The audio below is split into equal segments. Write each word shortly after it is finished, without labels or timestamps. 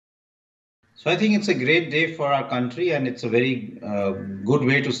So I think it's a great day for our country, and it's a very good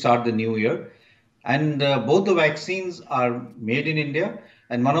way to start the new year. And both the vaccines are made in India,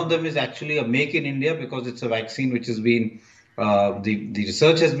 and one of them is actually a make in India because it's a vaccine which has been the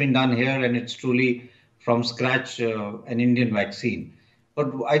research has been done here, and it's truly from scratch an Indian vaccine.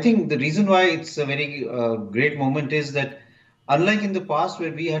 But I think the reason why it's a very great moment is that unlike in the past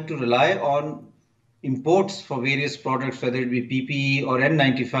where we had to rely on imports for various products, whether it be PPE or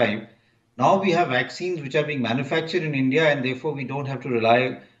N95. Now we have vaccines which are being manufactured in India, and therefore we don't have to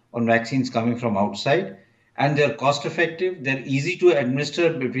rely on vaccines coming from outside. And they're cost effective. They're easy to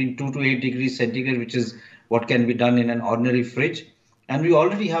administer between 2 to 8 degrees centigrade, which is what can be done in an ordinary fridge. And we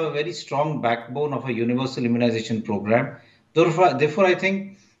already have a very strong backbone of a universal immunization program. Therefore, I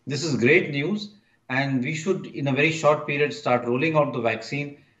think this is great news, and we should, in a very short period, start rolling out the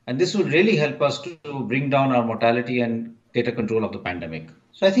vaccine. And this would really help us to bring down our mortality and get a control of the pandemic.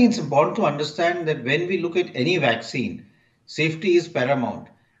 So I think it's important to understand that when we look at any vaccine, safety is paramount.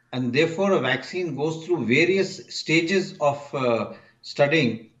 And therefore, a vaccine goes through various stages of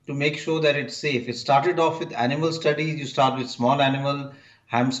studying to make sure that it's safe. It started off with animal studies. You start with small animal,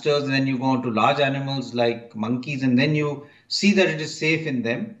 hamsters, and then you go on to large animals like monkeys, and then you see that it is safe in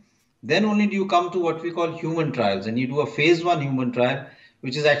them. Then only do you come to what we call human trials, and you do a phase 1 human trial,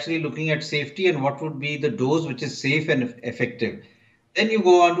 which is actually looking at safety and what would be the dose which is safe and effective. Then you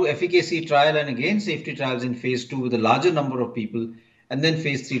go on to efficacy trial and again safety trials in phase 2 with a larger number of people, and then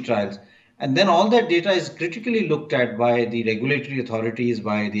phase 3 trials. And then all that data is critically looked at by the regulatory authorities,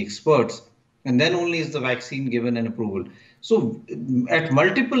 by the experts, and then only is the vaccine given an approval. So at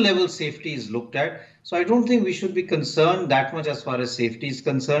multiple levels, safety is looked at. So I don't think we should be concerned that much as far as safety is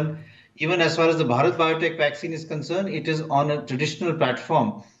concerned. Even as far as the Bharat Biotech vaccine is concerned, it is on a traditional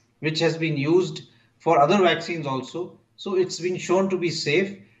platform, which has been used for other vaccines also. So it's been shown to be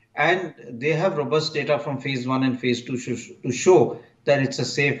safe, and they have robust data from phase 1 and phase 2 to show that it's a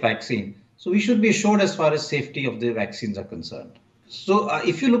safe vaccine. So we should be assured as far as safety of the vaccines are concerned. So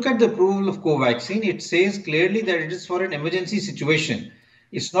if you look at the approval of Covaxin, it says clearly that it is for an emergency situation.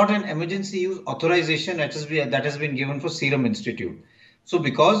 It's not an emergency use authorization that has been given for Serum Institute. So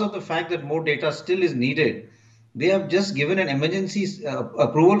because of the fact that more data still is needed, they have just given an emergency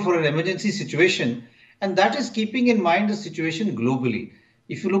approval for an emergency situation. And that is keeping in mind the situation globally.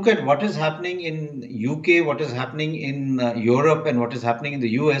 If you look at what is happening in UK, what is happening in Europe, and what is happening in the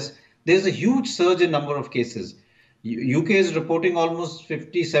US, there's a huge surge in number of cases. UK is reporting almost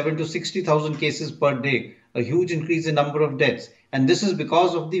 57 to 60,000 cases per day, a huge increase in number of deaths. And this is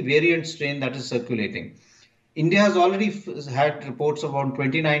because of the variant strain that is circulating. India has already had reports of around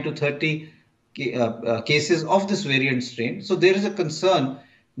 29 to 30 cases of this variant strain. So there is a concern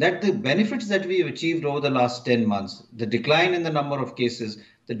that the benefits that we have achieved over the last 10 months, the decline in the number of cases,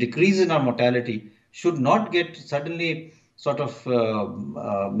 the decrease in our mortality should not get suddenly sort of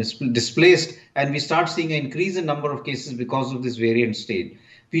displaced, and we start seeing an increase in number of cases because of this variant strain.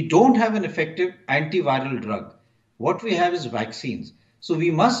 We don't have an effective antiviral drug. What we have is vaccines. So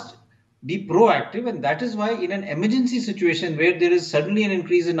we must be proactive, and that is why in an emergency situation where there is suddenly an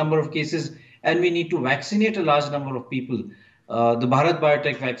increase in number of cases and we need to vaccinate a large number of people, the Bharat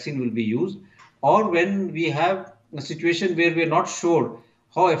Biotech vaccine will be used. Or when we have a situation where we are not sure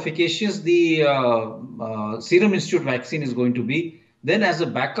how efficacious the Serum Institute vaccine is going to be, then as a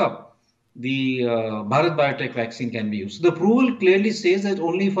backup, the Bharat Biotech vaccine can be used. So the approval clearly says that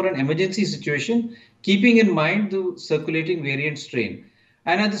only for an emergency situation, keeping in mind the circulating variant strain.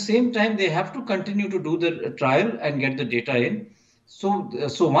 And at the same time, they have to continue to do the trial and get the data in.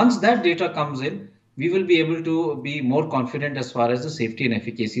 So once that data comes in, we will be able to be more confident as far as the safety and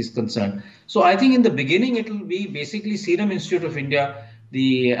efficacy is concerned. So I think in the beginning, it will be basically Serum Institute of India,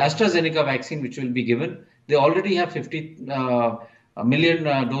 the AstraZeneca vaccine, which will be given. They already have 50 million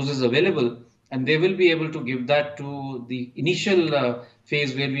doses available, and they will be able to give that to the initial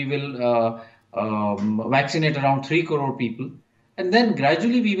phase where we will vaccinate around 3 crore people. And then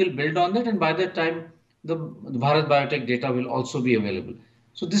gradually we will build on that, and by that time, the Bharat Biotech data will also be available.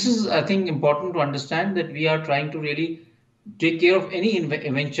 So this is, I think, important to understand that we are trying to really take care of any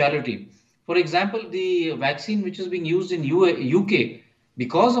eventuality. For example, the vaccine which is being used in UK,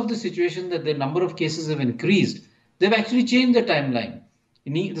 because of the situation that the number of cases have increased, they've actually changed the timeline.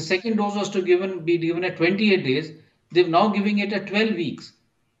 The second dose was to be given at 28 days. They're now giving it at 12 weeks.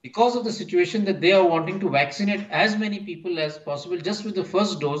 Because of the situation that they are wanting to vaccinate as many people as possible just with the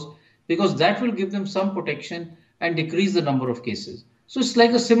first dose, because that will give them some protection and decrease the number of cases. So it's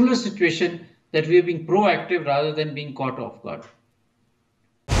like a similar situation that we are being proactive rather than being caught off guard.